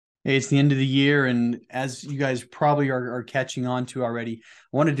Hey, it's the end of the year, and as you guys probably are catching on to already,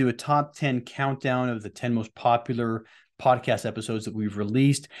 I want to do a top 10 countdown of the 10 most popular podcast episodes that we've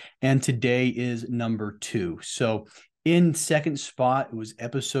released. And today is number two. So, in second spot, it was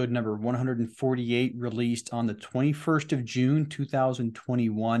episode number 148, released on the 21st of June,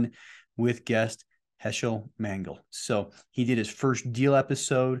 2021, with guest Heshel Mangel. So, he did his first deal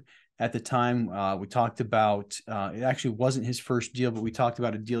episode at the time. We talked about it actually wasn't his first deal, but we talked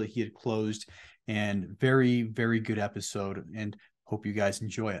about a deal that he had closed, and very, very good episode. And hope you guys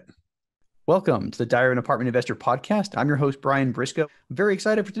enjoy it. Welcome to the Diary of an Apartment Investor podcast. I'm your host, Brian Briscoe. I'm very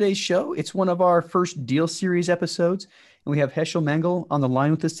excited for today's show. It's one of our first deal series episodes, and we have Heshel Mangel on the line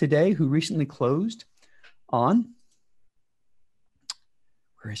with us today, who recently closed on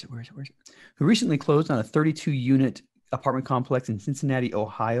where is it? Who recently closed on a 32-unit apartment complex in Cincinnati,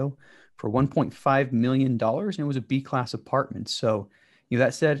 Ohio for $1.5 million. And it was a B-class apartment. So,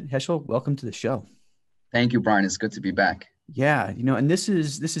 that said, Heshel, welcome to the show. Thank you, Brian. It's good to be back. Yeah, and this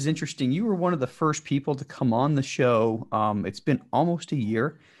is interesting. You were one of the first people to come on the show. It's been almost a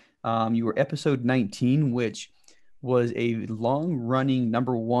year. You were episode 19, which was a long-running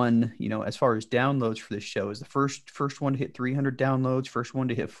number one, as far as downloads for this show. Is the first one to hit 300 downloads, first one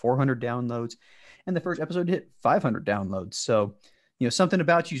to hit 400 downloads, and the first episode to hit 500 downloads. So, something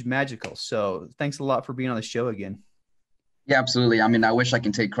about you is magical. So, thanks a lot for being on the show again. Yeah, absolutely. I mean, I wish I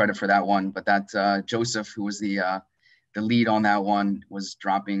can take credit for that one, but that Joseph, who was the lead on that one, was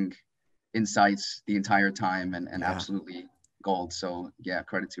dropping insights the entire time and Yeah. Absolutely gold. So yeah,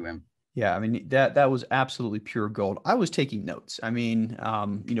 credit to him. Yeah, I mean that was absolutely pure gold. I was taking notes. I mean,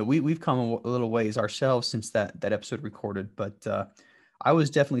 we've come a little ways ourselves since that episode recorded, but I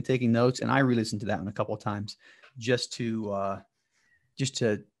was definitely taking notes, and I re-listened to that one a couple of times just to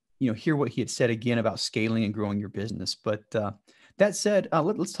hear what he had said again about scaling and growing your business. But that said,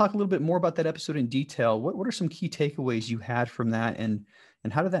 let's talk a little bit more about that episode in detail. What are some key takeaways you had from that, and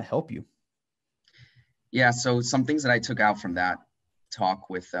how did that help you? Yeah, so some things that I took out from that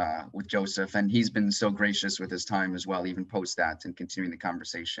talk with Joseph, and he's been so gracious with his time as well, even post that and continuing the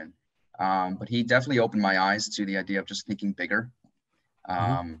conversation. But he definitely opened my eyes to the idea of just thinking bigger.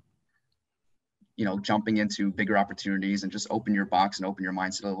 Mhm. Jumping into bigger opportunities and just open your box and open your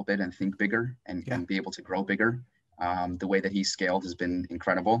mindset a little bit and think bigger Yeah. and be able to grow bigger. The way that he scaled has been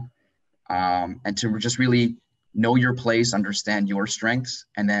incredible. And to just really know your place, understand your strengths,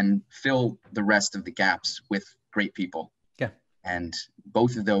 and then fill the rest of the gaps with great people. Yeah. And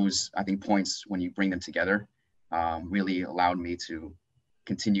both of those, I think, points, when you bring them together, really allowed me to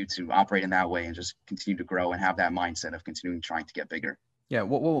continue to operate in that way and just continue to grow and have that mindset of continuing trying to get bigger. Yeah.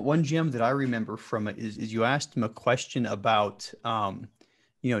 One gem that I remember from it is you asked him a question about,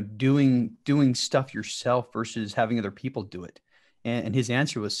 doing stuff yourself versus having other people do it. And his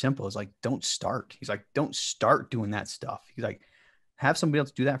answer was simple. It's like, don't start. He's like, don't start doing that stuff. He's like, have somebody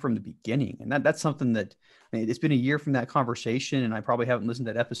else do that from the beginning. And that's something that, I mean, it's been a year from that conversation, and I probably haven't listened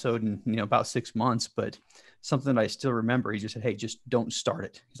to that episode in, about 6 months, but something that I still remember. He just said, hey, just don't start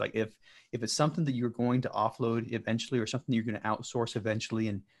it. He's like, if it's something that you're going to offload eventually, or something you're going to outsource eventually,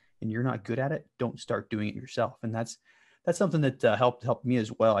 and you're not good at it, don't start doing it yourself. And that's something that helped me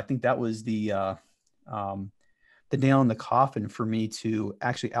as well. I think that was the nail in the coffin for me to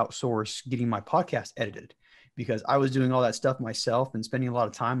actually outsource getting my podcast edited, because I was doing all that stuff myself and spending a lot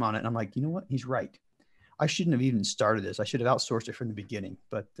of time on it. And I'm like, you know what? He's right. I shouldn't have even started this. I should have outsourced it from the beginning.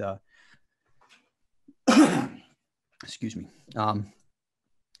 But excuse me.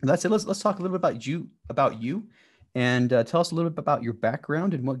 That's it. Let's talk a little bit about you, and tell us a little bit about your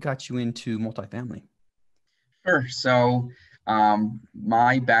background and what got you into multifamily. Sure. So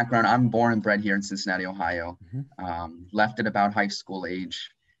my background, I'm born and bred here in Cincinnati, Ohio. Mm-hmm. Left at about high school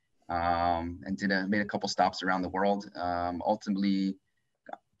age, and made a couple stops around the world. Ultimately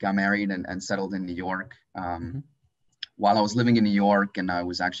got married and settled in New York. Mm-hmm. While I was living in New York, and I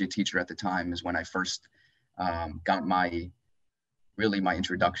was actually a teacher at the time, is when I first got my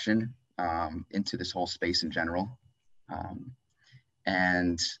introduction into this whole space in general.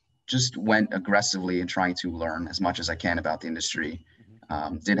 And just went aggressively in trying to learn as much as I can about the industry.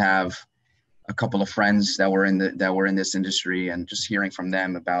 Did have a couple of friends that were in this industry, and just hearing from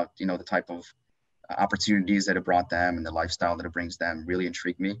them about the type of opportunities that it brought them and the lifestyle that it brings them really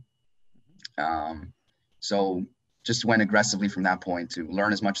intrigued me. So just went aggressively from that point to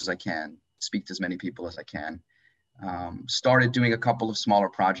learn as much as I can, speak to as many people as I can. Started doing a couple of smaller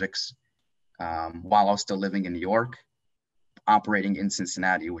projects while I was still living in New York, operating in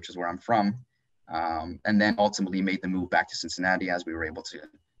Cincinnati, which is where I'm from. And then ultimately made the move back to Cincinnati as we were able to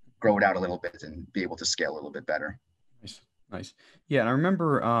grow it out a little bit and be able to scale a little bit better. Nice. Nice. Yeah. And I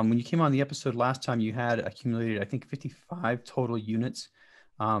remember when you came on the episode last time, you had accumulated, I think, 55 total units.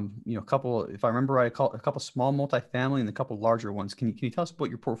 A couple, if I remember right, a couple small multifamily and a couple larger ones. Can you tell us what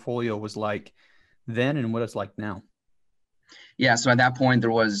your portfolio was like then and what it's like now? Yeah, so at that point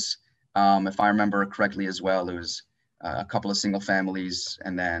there was, if I remember correctly as well, there was a couple of single families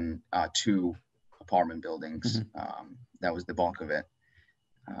and then two apartment buildings. Hmm. That was the bulk of it.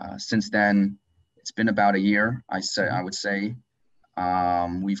 Since then, it's been about a year. I Hmm. would say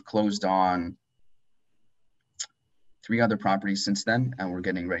we've closed on three other properties since then, and we're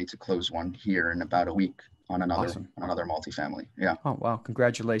getting ready to close one here in about a week Awesome. on another multifamily. Yeah. Oh, wow.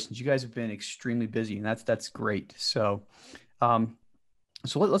 Congratulations. You guys have been extremely busy and that's great. Um,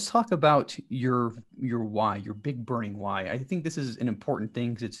 so let's talk about your why, your big burning why. I think this is an important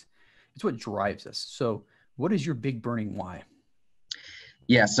thing because it's what drives us. So what is your big burning why?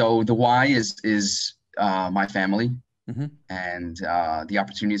 Yeah. So the why is my family Hmm. and the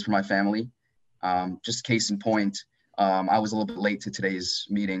opportunities for my family. Just case in point, I was a little bit late to today's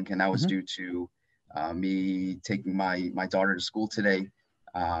meeting, and that was Hmm. due to me taking my daughter to school today.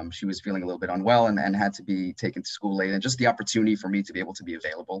 She was feeling a little bit unwell and had to be taken to school late, and just the opportunity for me to be able to be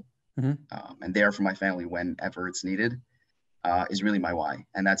available Hmm. and there for my family whenever it's needed is really my why,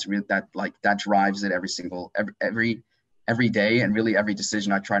 and that's really that drives it every day, and really every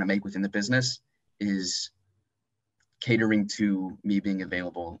decision I try to make within the business is catering to me being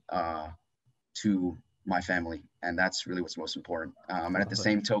available to my family, and that's really what's most important. And I at the love it.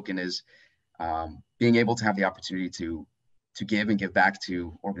 same token is being able to have the opportunity to give and give back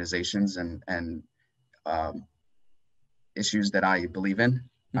to organizations and um, issues that I believe in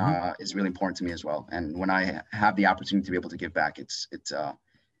Hmm. is really important to me as well. And when I have the opportunity to be able to give back, it's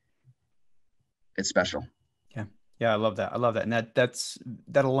special. Yeah. Yeah, I love that. I love that. And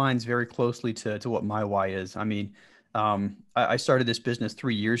that aligns very closely to what my why is. I mean, I started this business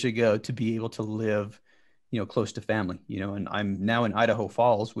 3 years ago to be able to live, close to family, and I'm now in Idaho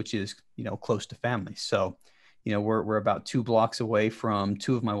Falls, which is, close to family. So, we're about 2 blocks away from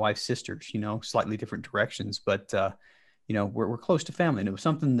two of my wife's sisters, slightly different directions, but we're close to family. And it was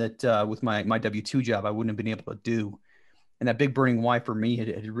something that with my W-2 job, I wouldn't have been able to do. And that big burning why for me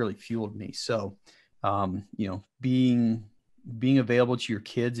had really fueled me. So, being available to your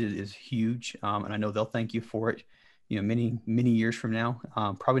kids is huge, and I know they'll thank you for it. Many years from now,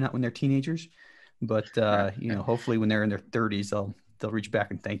 probably not when they're teenagers, but hopefully when they're in their 30s, they'll reach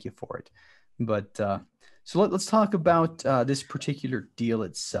back and thank you for it. But so let's talk about this particular deal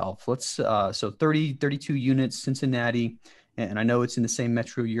itself. So 32 units, Cincinnati, and I know it's in the same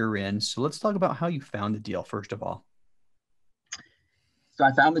metro you're in. So let's talk about how you found the deal first of all. So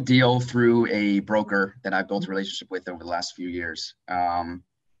I found the deal through a broker that I've built a relationship with over the last few years.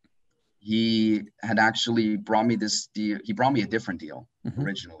 He had actually brought me this deal. He brought me a different deal Hmm.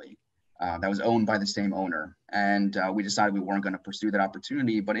 originally that was owned by the same owner. And we decided we weren't going to pursue that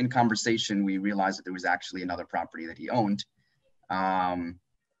opportunity. But in conversation, we realized that there was actually another property that he owned um,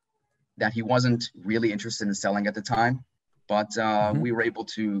 that he wasn't really interested in selling at the time. But Hmm. we were able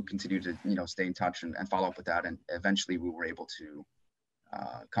to continue to stay in touch and follow up with that. And eventually we were able to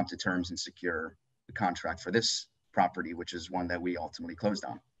come to terms and secure the contract for this property, which is one that we ultimately closed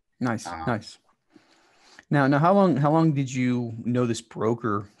on. Nice, Um, nice. Now, how long did you know this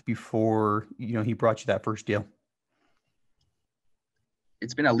broker before he brought you that first deal?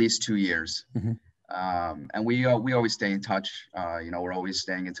 it's been at least 2 years, Hmm. and we always stay in touch. We're always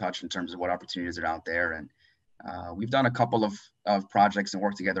staying in touch in terms of what opportunities are out there, and we've done a couple of projects and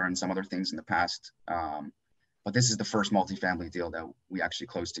worked together on some other things in the past. But this is the first multifamily deal that we actually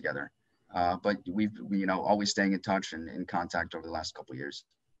closed together. But always staying in touch and in contact over the last couple of years.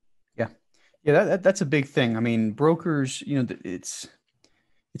 Yeah, yeah, that's a big thing. I mean, brokers,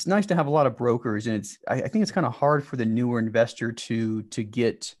 it's nice to have a lot of brokers, and I think it's kind of hard for the newer investor to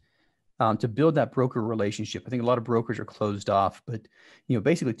get to build that broker relationship. I think a lot of brokers are closed off, but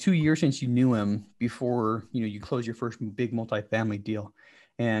basically 2 years since you knew him before you close your first big multifamily deal,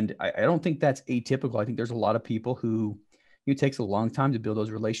 and I don't think that's atypical. I think there's a lot of people who it takes a long time to build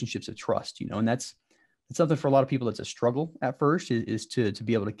those relationships of trust, and that's something for a lot of people that's a struggle at first is to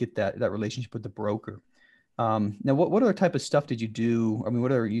be able to get that relationship with the broker. Now, what other type of stuff did you do? I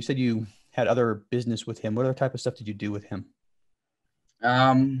mean, you said you had other business with him. What other type of stuff did you do with him?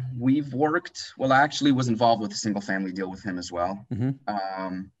 We've worked, well, I actually was involved with a single family deal with him as well. Hmm.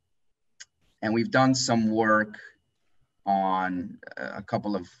 Um, and we've done some work on a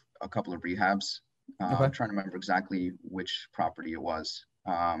couple of rehabs. Okay. I'm trying to remember exactly which property it was.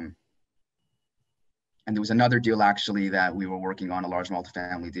 And there was another deal actually that we were working on, a large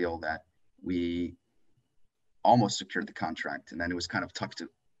multifamily deal that we almost secured the contract, and then it was kind of tucked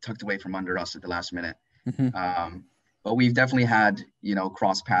away from under us at the last minute. But we've definitely had,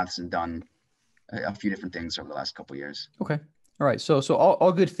 cross paths and done a few different things over the last couple of years. Okay. All right. So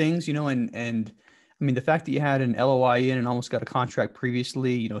all good things, and I mean, the fact that you had an LOI in and almost got a contract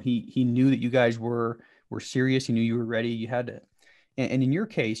previously, he knew that you guys were serious. He knew you were ready. You had to, and in your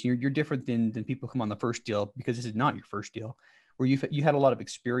case, you're different than people come on the first deal, because this is not your first deal, where you had a lot of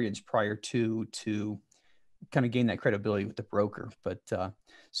experience prior to kind of gain that credibility with the broker. But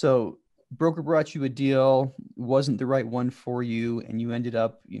so broker brought you a deal, wasn't the right one for you, and you ended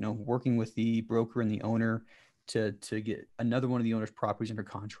up, working with the broker and the owner to get another one of the owner's properties under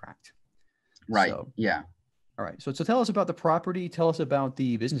contract. Right. So, yeah. All right. So tell us about the property. Tell us about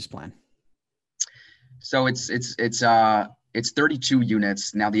the business plan. So it's 32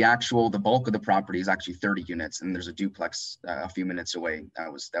 units. Now the bulk of the property is actually 30 units, and there's a duplex a few minutes away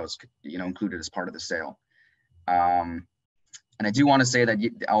that was included as part of the sale. And I do want to say that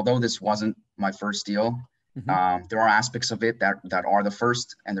although this wasn't my first deal, there are aspects of it that are the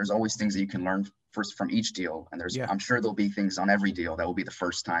first, and there's always things that you can learn first from each deal. And I'm sure there'll be things on every deal that will be the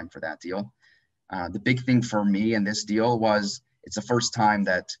first time for that deal. The big thing for me in this deal was it's the first time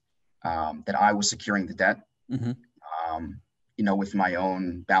that I was securing the debt, with my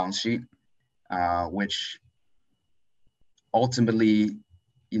own balance sheet, which ultimately,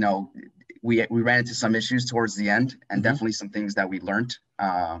 we ran into some issues towards the end, and definitely some things that we learned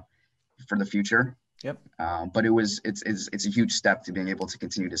for the future. Yep. But it's a huge step to being able to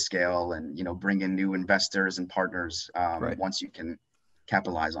continue to scale and, bring in new investors and partners once you can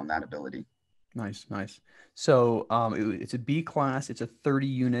capitalize on that ability. Nice. So it's a B class. It's a 30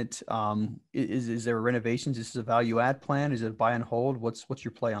 unit. Is there renovations? Is this a value add plan? Is it a buy and hold? What's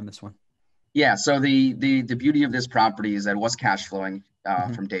your play on this one? Yeah. So the beauty of this property is that it was cash flowing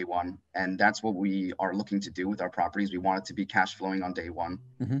from day one, and that's what we are looking to do with our properties. We want it to be cash flowing on day one,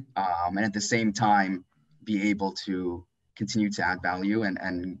 and at the same time be able to continue to add value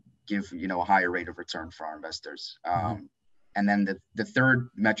and give a higher rate of return for our investors. And then the third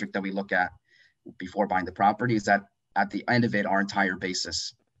metric that we look at before buying the property is that at the end of it, our entire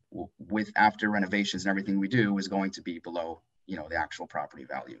basis with after renovations and everything we do is going to be below the actual property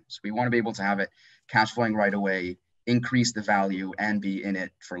value. So we want to be able to have it cash flowing right away, increase the value, and be in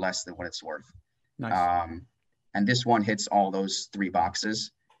it for less than what it's worth. Nice. And this one hits all those three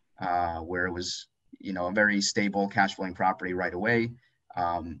boxes, where it was a very stable cash flowing property right away.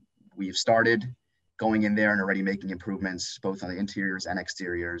 We've started going in there and already making improvements both on the interiors and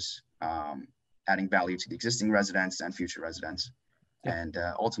exteriors, adding value to the existing residents and future residents. Yeah. And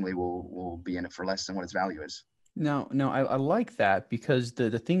ultimately we'll be in it for less than what its value is. No, I like that, because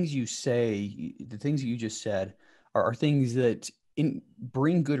the things you say, the things that you just said are things that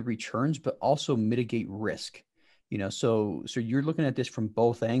bring good returns, but also mitigate risk. So you're looking at this from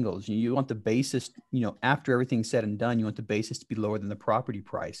both angles. You want the basis, after everything's said and done, you want the basis to be lower than the property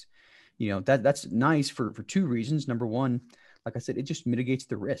price. That's nice for two reasons. Number one, like I said, it just mitigates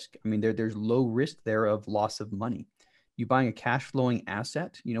the risk. I mean, there's low risk there of loss of money. You buying a cash flowing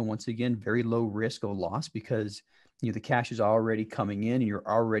asset, once again, very low risk of loss, because the cash is already coming in and you're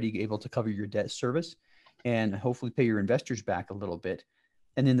already able to cover your debt service and hopefully pay your investors back a little bit.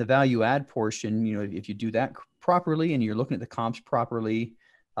 And then the value add portion, if you do that properly and you're looking at the comps properly,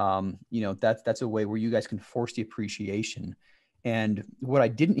 that's a way where you guys can force the appreciation. And what I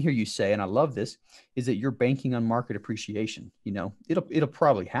didn't hear you say, and I love this, is that you're banking on market appreciation. It'll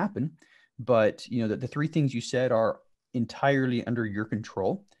probably happen, but the three things you said are entirely under your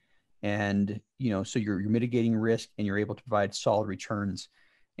control. And, so you're mitigating risk and you're able to provide solid returns.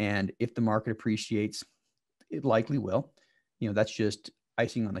 And if the market appreciates, it likely will, that's just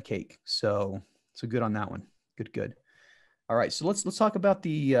icing on the cake. So good on that one. Good. All right. So let's talk about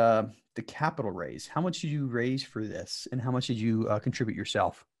the capital raise. How much did you raise for this, and how much did you contribute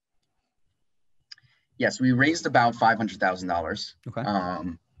yourself? Yes, we raised about $500,000. Okay.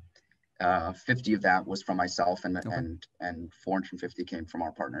 50 of that was from myself, and 450 came from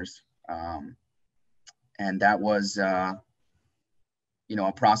our partners. And that was, a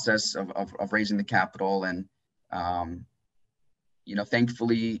process of raising the capital. And,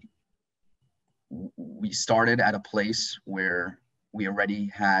 thankfully, we started at a place where we already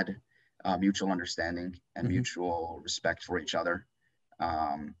had mutual understanding and mutual respect for each other.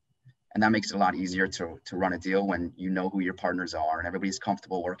 And that makes it a lot easier to run a deal when you know who your partners are and everybody's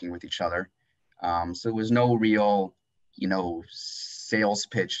comfortable working with each other. So there was no real, sales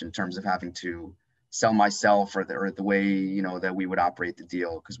pitch in terms of having to sell myself or the way, that we would operate the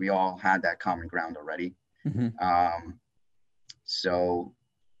deal, because we all had that common ground already. So,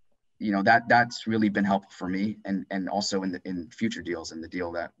 that's really been helpful for me, and also in future deals, and the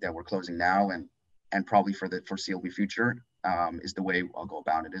deal that we're closing now, and probably for the foreseeable future, is the way I'll go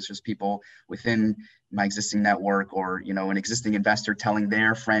about it. It's just people within my existing network, or an existing investor telling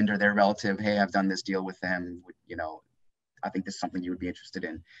their friend or their relative, hey, I've done this deal with them, I think this is something you would be interested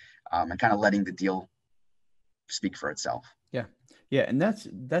in, and kind of letting the deal speak for itself. Yeah. Yeah. And that's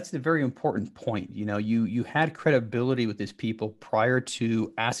the very important point. You had credibility with these people prior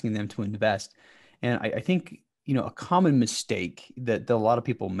to asking them to invest. And I think, a common mistake that a lot of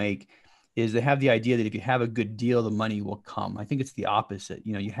people make is they have the idea that if you have a good deal, the money will come. I think it's the opposite.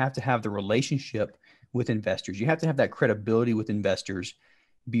 You have to have the relationship with investors. You have to have that credibility with investors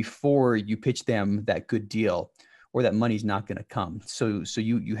before you pitch them that good deal, or that money's not going to come. So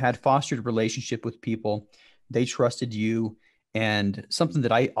you had fostered a relationship with people. They trusted you. And something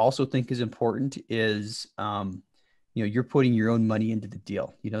that I also think is important is, you're putting your own money into the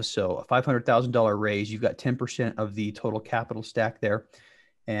deal. So a $500,000 raise, you've got 10% of the total capital stack there.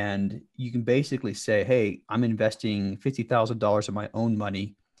 And you can basically say, hey, I'm investing $50,000 of my own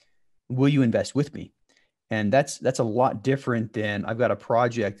money. Will you invest with me? And that's a lot different than, I've got a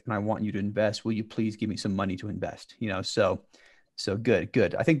project and I want you to invest. Will you please give me some money to invest? So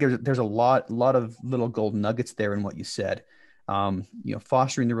good. I think there's a lot of little gold nuggets there in what you said.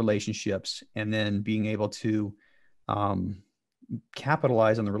 Fostering the relationships, and then being able to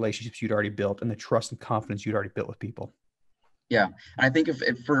capitalize on the relationships you'd already built and the trust and confidence you'd already built with people. Yeah. And I think if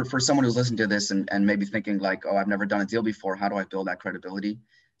for someone who's listening to this and maybe thinking like, oh, I've never done a deal before, how do I build that credibility?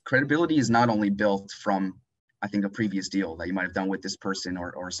 Credibility is not only built from, I think, a previous deal that you might have done with this person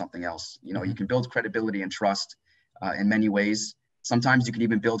or something else. You can build credibility and trust in many ways. Sometimes you can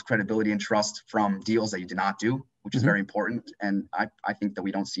even build credibility and trust from deals that you did not do, which is very important. And I think that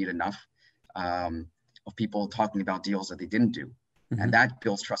we don't see it enough, of people talking about deals that they didn't do. And that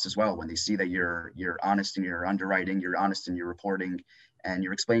builds trust as well, when they see that you're honest in your underwriting, you're honest in your reporting, and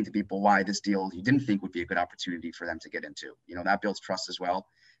you're explaining to people why this deal you didn't think would be a good opportunity for them to get into. That builds trust as well.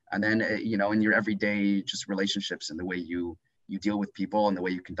 And then, in your everyday just relationships, and the way you deal with people and the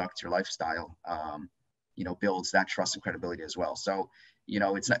way you conduct your lifestyle, builds that trust and credibility as well. So,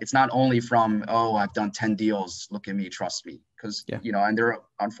 it's not only from, oh, I've done 10 deals, look at me, trust me. Because, and there are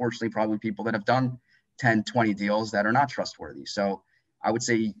unfortunately probably people that have done 10, 20 deals that are not trustworthy. So I would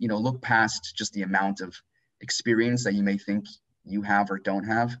say, look past just the amount of experience that you may think you have or don't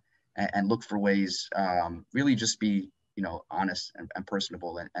have, and look for ways, really just be, honest and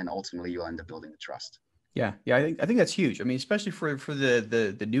personable, and ultimately you'll end up building the trust. Yeah. I think that's huge. I mean, especially for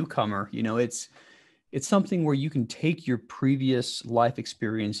the newcomer, it's something where you can take your previous life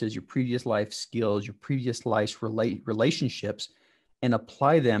experiences, your previous life skills, your previous life relationships, and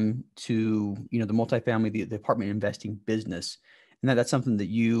apply them to, the multifamily, the apartment investing business. And that's something that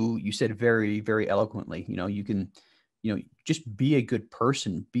you said very, very eloquently. You can, just be a good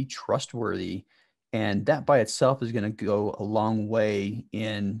person, be trustworthy. And that by itself is going to go a long way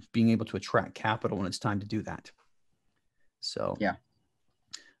in being able to attract capital when it's time to do that. So, yeah.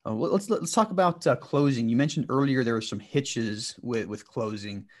 Let's talk about closing. You mentioned earlier there were some hitches with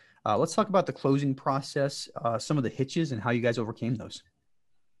closing. Let's talk about the closing process, some of the hitches, and how you guys overcame those.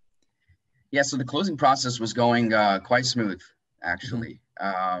 Yeah, so the closing process was going quite smooth, actually.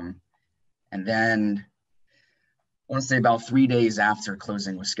 And then I want to say about 3 days after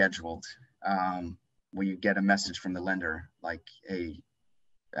closing was scheduled, we get a message from the lender like, hey,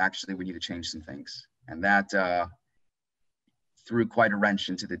 actually, we need to change some things. And that threw quite a wrench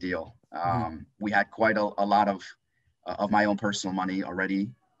into the deal. We had quite a lot of my own personal money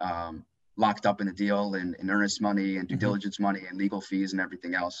already locked up in the deal, and earnest money and due diligence money and legal fees and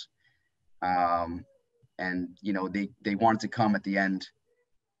everything else. And they wanted to come at the end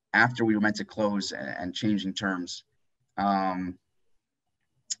after we were meant to close and changing terms. And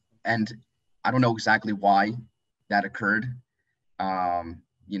I don't know exactly why that occurred.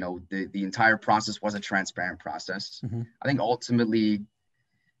 The entire process was a transparent process. I think ultimately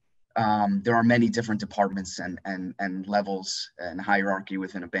there are many different departments and levels and hierarchy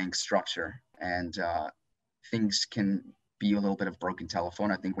within a bank structure, and things can be a little bit of broken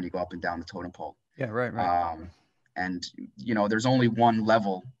telephone, I think, when you go up and down the totem pole. Yeah, right. And there's only one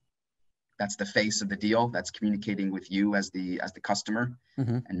level that's the face of the deal, that's communicating with you as the customer,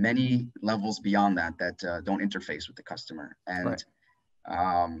 and many levels beyond that don't interface with the customer. And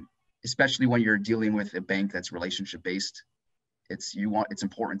especially when you're dealing with a bank that's relationship based, it's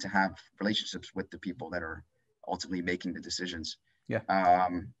important to have relationships with the people that are ultimately making the decisions.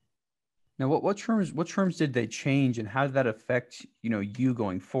 Now, what terms did they change, and how did that affect you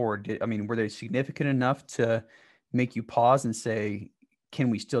going forward? Were they significant enough to make you pause and say, can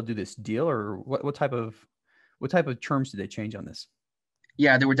we still do this deal, or what type of terms did they change on this?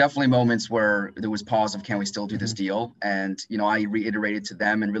 Yeah, there were definitely moments where there was pause of, can we still do this Mm-hmm. deal? And, I reiterated to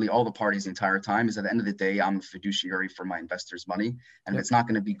them and really all the parties the entire time is at the end of the day, I'm a fiduciary for my investors' money. And if it's not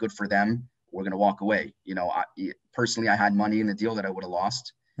going to be good for them, we're going to walk away. Personally, I had money in the deal that I would have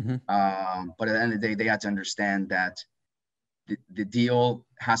lost. Mm-hmm. But at the end of the day, they had to understand that the deal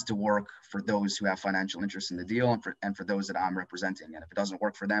has to work for those who have financial interest in the deal and for those that I'm representing. And if it doesn't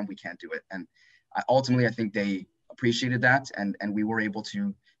work for them, we can't do it. And ultimately, I think they appreciated that. And we were able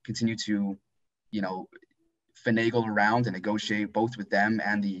to continue to, finagle around and negotiate both with them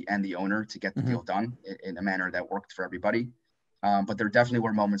and the owner to get the deal done in a manner that worked for everybody. But there definitely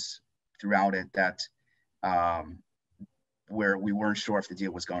were moments throughout it that where we weren't sure if the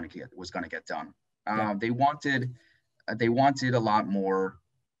deal was going to get done. They wanted a lot more.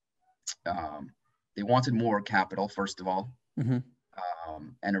 They wanted more capital, first of all, and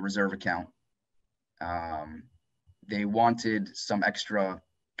a reserve account. They wanted some extra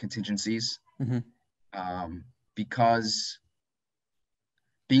contingencies because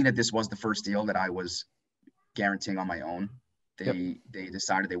being that this was the first deal that I was guaranteeing on my own, they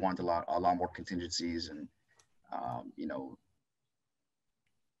decided they wanted a lot more contingencies and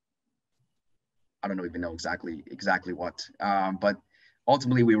I don't even know exactly what, but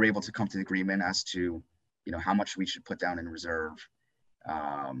ultimately we were able to come to an agreement as to, how much we should put down in reserve,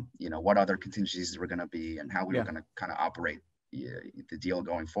 what other contingencies were going to be and how we were going to kind of operate the deal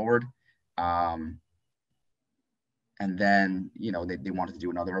going forward. And then, they wanted to do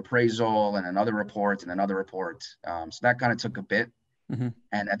another appraisal and another report and another report. So that kind of took a bit.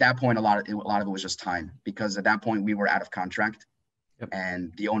 And at that point, a lot of it was just time, because at that point we were out of contract.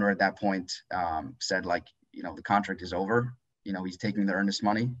 And the owner at that point said, like, the contract is over. He's taking the earnest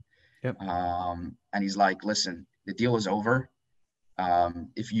money. And he's like, listen, the deal is over.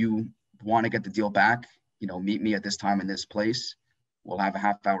 If you want to get the deal back, meet me at this time in this place. We'll have a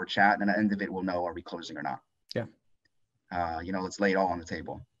half-hour chat, and at the end of it, we'll know, are we closing or not? Let's lay it all on the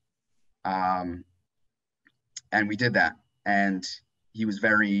table. And we did that. And he was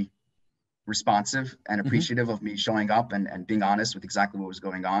very responsive and appreciative of me showing up and being honest with exactly what was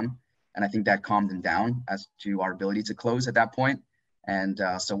going on. And I think that calmed him down as to our ability to close at that point. And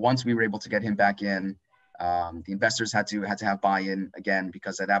so once we were able to get him back in, the investors had to have buy-in again,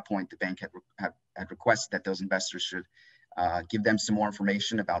 because at that point the bank had requested that those investors should give them some more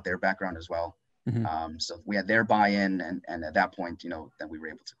information about their background as well. So we had their buy-in, and at that point, then we were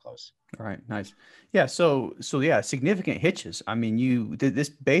able to close. All right, nice. Yeah. So yeah, significant hitches. I mean, this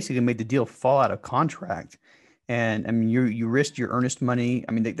basically made the deal fall out of contract, and I mean, you risked your earnest money.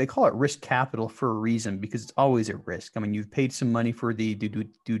 I mean, they call it risk capital for a reason, because it's always a risk. I mean, you've paid some money for the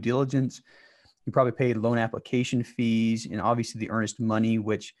due diligence. You probably paid loan application fees, and obviously the earnest money,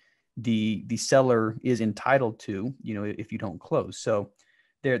 which the seller is entitled to, if you don't close. So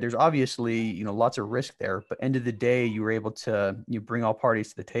there's obviously, lots of risk there, but end of the day, you were able to bring all parties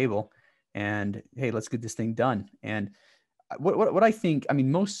to the table and, hey, let's get this thing done. And what I think, I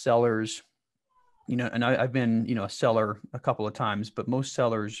mean, most sellers, and I've been, a seller a couple of times, but most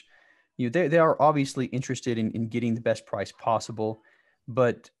sellers, they are obviously interested in getting the best price possible,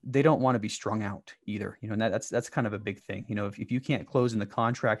 but they don't want to be strung out either. And that's kind of a big thing. If you can't close in the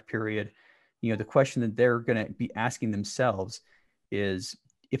contract period, the question that they're going to be asking themselves is,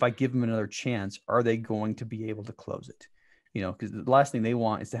 if I give them another chance, are they going to be able to close it? Because the last thing they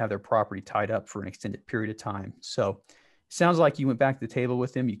want is to have their property tied up for an extended period of time. So it sounds like you went back to the table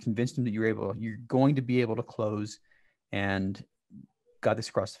with them. You convinced them that you're going to be able to close, and got this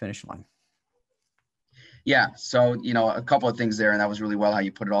across the finish line. Yeah. So, a couple of things there, and that was really well how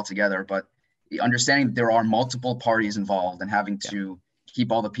you put it all together, but understanding there are multiple parties involved and having to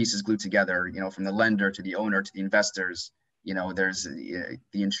keep all the pieces glued together, from the lender to the owner to the investors, there's the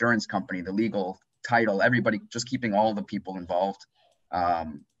insurance company, the legal, title, everybody, just keeping all the people involved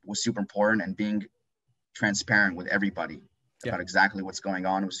was super important, and being transparent with everybody about exactly what's going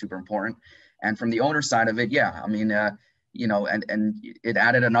on was super important. And from the owner side of it, I mean, and it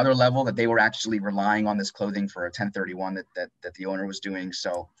added another level that they were actually relying on this clothing for a 1031 that the owner was doing.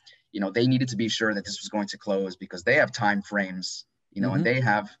 So, they needed to be sure that this was going to close, because they have time frames, and they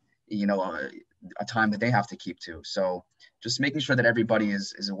have, a time that they have to keep to. So just making sure that everybody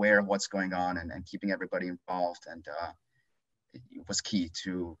is aware of what's going on and keeping everybody involved, and it was key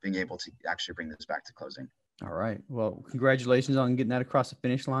to being able to actually bring this back to closing. All right. Well, congratulations on getting that across the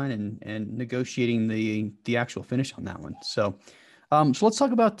finish line and negotiating the actual finish on that one. So let's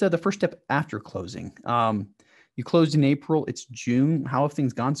talk about the first step after closing. You closed in April. It's June. How have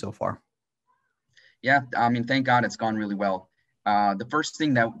things gone so far? Yeah, I mean, thank God it's gone really well. The first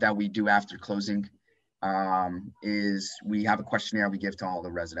thing that we do after closing is we have a questionnaire we give to all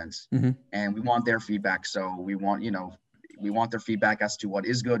the residents, Mm-hmm. and we want their feedback. So we want, we want their feedback as to what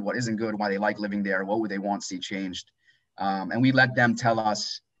is good, what isn't good, why they like living there, what would they want to see changed. And we let them tell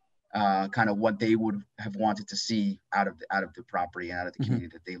us kind of what they would have wanted to see out of the property and out of the Mm-hmm.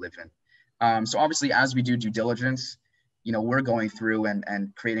 community that they live in. So obviously, as we do due diligence, we're going through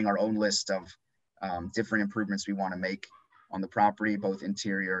and creating our own list of different improvements we want to make on the property, both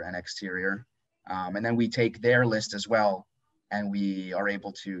interior and exterior. And then we take their list as well, and we are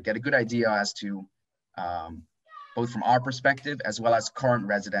able to get a good idea as to both from our perspective as well as current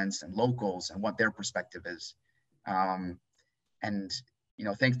residents and locals and what their perspective is. And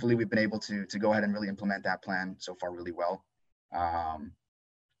thankfully, we've been able to go ahead and really implement that plan so far really well.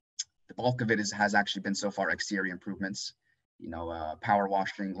 The bulk of it has actually been so far exterior improvements, power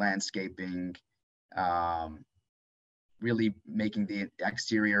washing, landscaping, really making the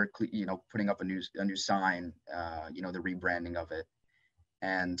exterior, putting up a new sign, the rebranding of it,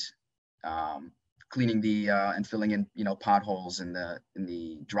 and cleaning and filling in, potholes in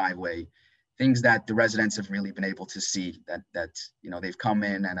the driveway, things that the residents have really been able to see that they've come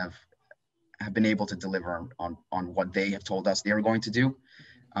in and have been able to deliver on what they have told us they were going to do,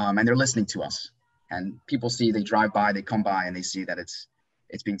 and they're listening to us. And people see, they drive by, they come by, and they see that it's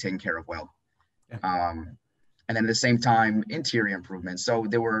being taken care of well. Yeah. And then at the same time, interior improvements. So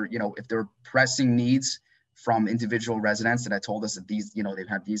there were, if there were pressing needs from individual residents that had told us that these, they've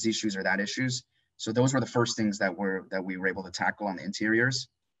had these issues or that issues. So those were the first things that we were able to tackle on the interiors.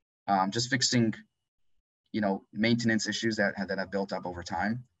 Just fixing, maintenance issues that have built up over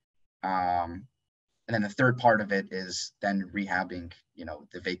time. And then the third part of it is then rehabbing,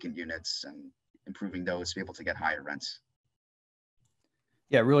 the vacant units and improving those to be able to get higher rents.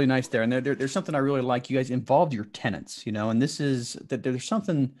 Yeah, really nice there. And there's something I really like. You guys involved your tenants, and this is that there's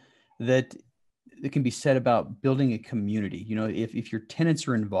something that can be said about building a community. If your tenants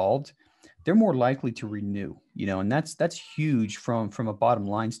are involved, they're more likely to renew, and that's huge from a bottom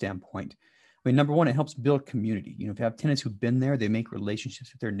line standpoint. I mean, number one, it helps build community. If you have tenants who've been there, they make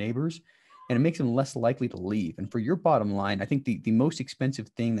relationships with their neighbors, and it makes them less likely to leave. And for your bottom line, I think the most expensive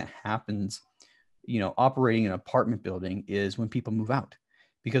thing that happens, operating an apartment building is when people move out.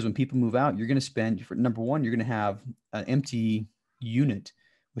 Because when people move out, you're going to spend, for number one, you're going to have an empty unit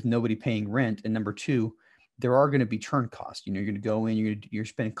with nobody paying rent. And number two, there are going to be turn costs. You're going to go in, you're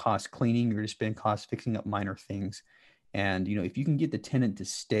spending costs cleaning, you're going to spend costs fixing up minor things. And, if you can get the tenant to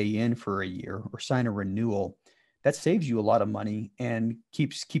stay in for a year or sign a renewal, that saves you a lot of money and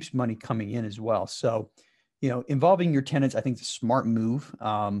keeps money coming in as well. So, involving your tenants, I think is a smart move.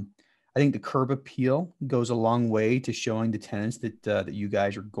 I think the curb appeal goes a long way to showing the tenants that you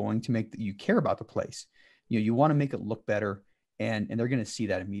guys are going to make, that you care about the place. You want to make it look better, and they're going to see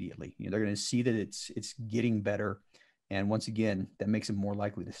that immediately. They're going to see that it's getting better, and once again, that makes them more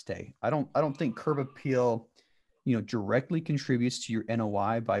likely to stay. I don't think curb appeal, directly contributes to your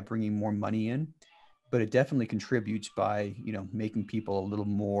NOI by bringing more money in, but it definitely contributes by making people a little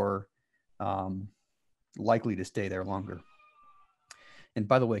more likely to stay there longer. And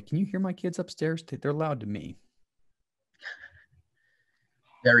by the way, can you hear my kids upstairs? They're loud to me.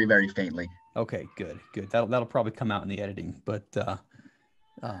 Very, very faintly. Okay, good. That'll probably come out in the editing. But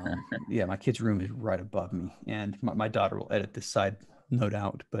yeah, my kid's room is right above me, and my daughter will edit this side, no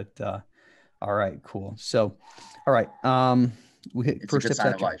doubt. But all right, cool. So, all right, we hit It's first a good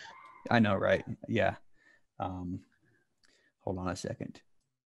sign of life. I know, right? Yeah. Hold on a second.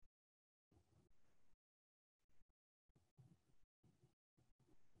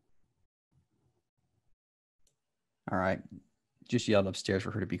 All right. Just yelled upstairs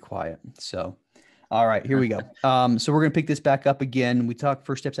for her to be quiet. So, all right, here we go. So we're going to pick this back up again. We talked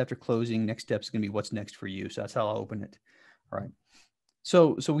first steps after closing. Next steps going to be what's next for you. So that's how I'll open it. All right.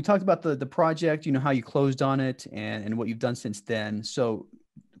 So we talked about the project, how you closed on it and what you've done since then. So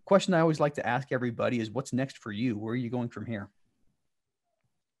the question I always like to ask everybody is, what's next for you? Where are you going from here?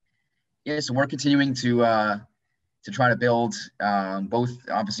 Yeah, so we're continuing to try to build both,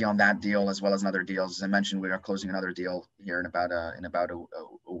 obviously, on that deal as well as other deals. As I mentioned, we are closing another deal here in about a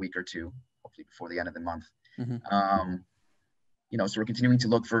week or two, hopefully before the end of the month. Mm-hmm. So we're continuing to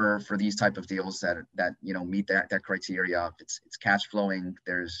look for these type of deals that meet that criteria. It's cash flowing.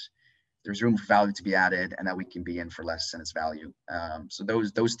 There's room for value to be added, and that we can be in for less than its value. So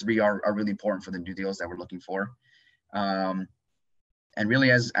those three are really important for the new deals that we're looking for. And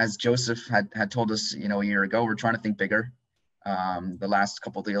really, as Joseph had told us, a year ago, we're trying to think bigger. The last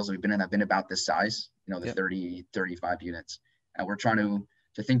couple of deals we've been in have been about this size, the yep. 30, 35 units. And we're trying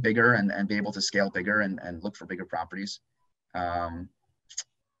to think bigger and be able to scale bigger and look for bigger properties. Yeah,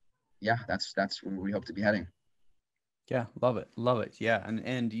 that's where we hope to be heading. Yeah, love it. Love it. Yeah.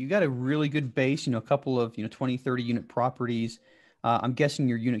 And you got a really good base, a couple of, 20, 30 unit properties. I'm guessing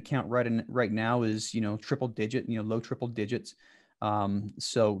your unit count right now is, triple digit, low triple digits.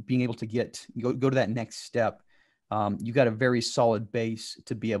 So being able to go to that next step, you got a very solid base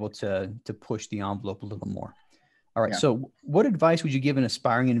to be able to push the envelope a little more. All right. Yeah. So what advice would you give an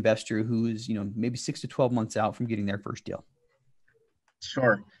aspiring investor who is, maybe 6 to 12 months out from getting their first deal?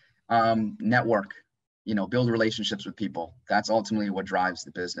 Sure. Network, build relationships with people. That's ultimately what drives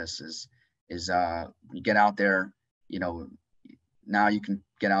the business is you get out there, now you can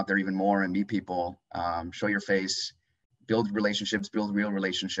get out there even more and meet people, show your face, build relationships, build real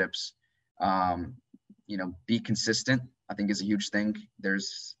relationships, be consistent, I think is a huge thing.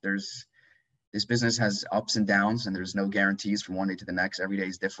 There's this business has ups and downs and there's no guarantees from one day to the next. Every day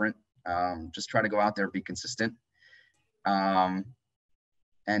is different. Just try to go out there, be consistent.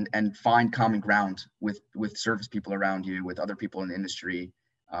 And find common ground with service people around you, with other people in the industry,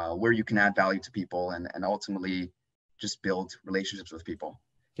 where you can add value to people and ultimately just build relationships with people.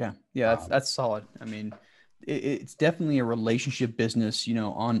 Yeah. That's solid. I mean, it's definitely a relationship business,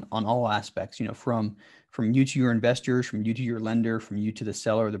 on all aspects, from you to your investors, from you to your lender, from you to the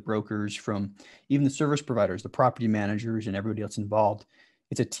seller, the brokers, from even the service providers, the property managers, and everybody else involved.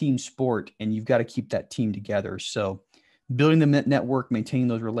 It's a team sport, and you've got to keep that team together. So building the network, maintaining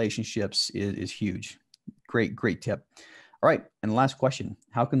those relationships is huge. Great tip. All right. And last question,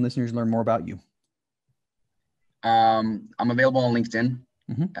 how can listeners learn more about you? I'm available on LinkedIn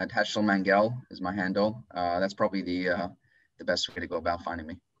at Heshel Mangel is my handle. That's probably the best way to go about finding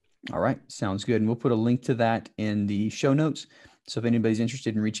me. All right. Sounds good. And we'll put a link to that in the show notes. So if anybody's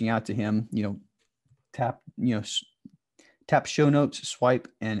interested in reaching out to him, tap show notes, swipe,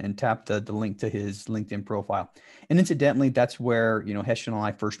 and tap the link to his LinkedIn profile. And incidentally, that's where, Heshel and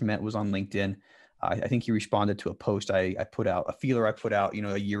I first met, was on LinkedIn. I think he responded to a post I put out, a feeler I put out,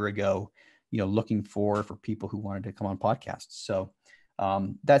 a year ago, looking for people who wanted to come on podcasts. So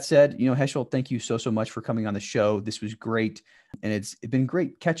that said, Heshel, thank you so much for coming on the show. This was great. And it's been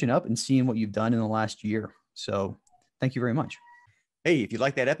great catching up and seeing what you've done in the last year. So thank you very much. Hey, if you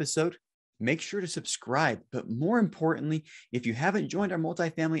like that episode, make sure to subscribe. But more importantly, if you haven't joined our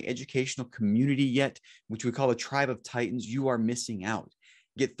multifamily educational community yet, which we call the Tribe of Titans, you are missing out.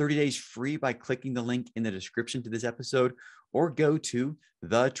 Get 30 days free by clicking the link in the description to this episode, or go to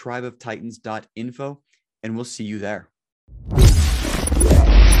thetribeoftitans.info, and we'll see you there.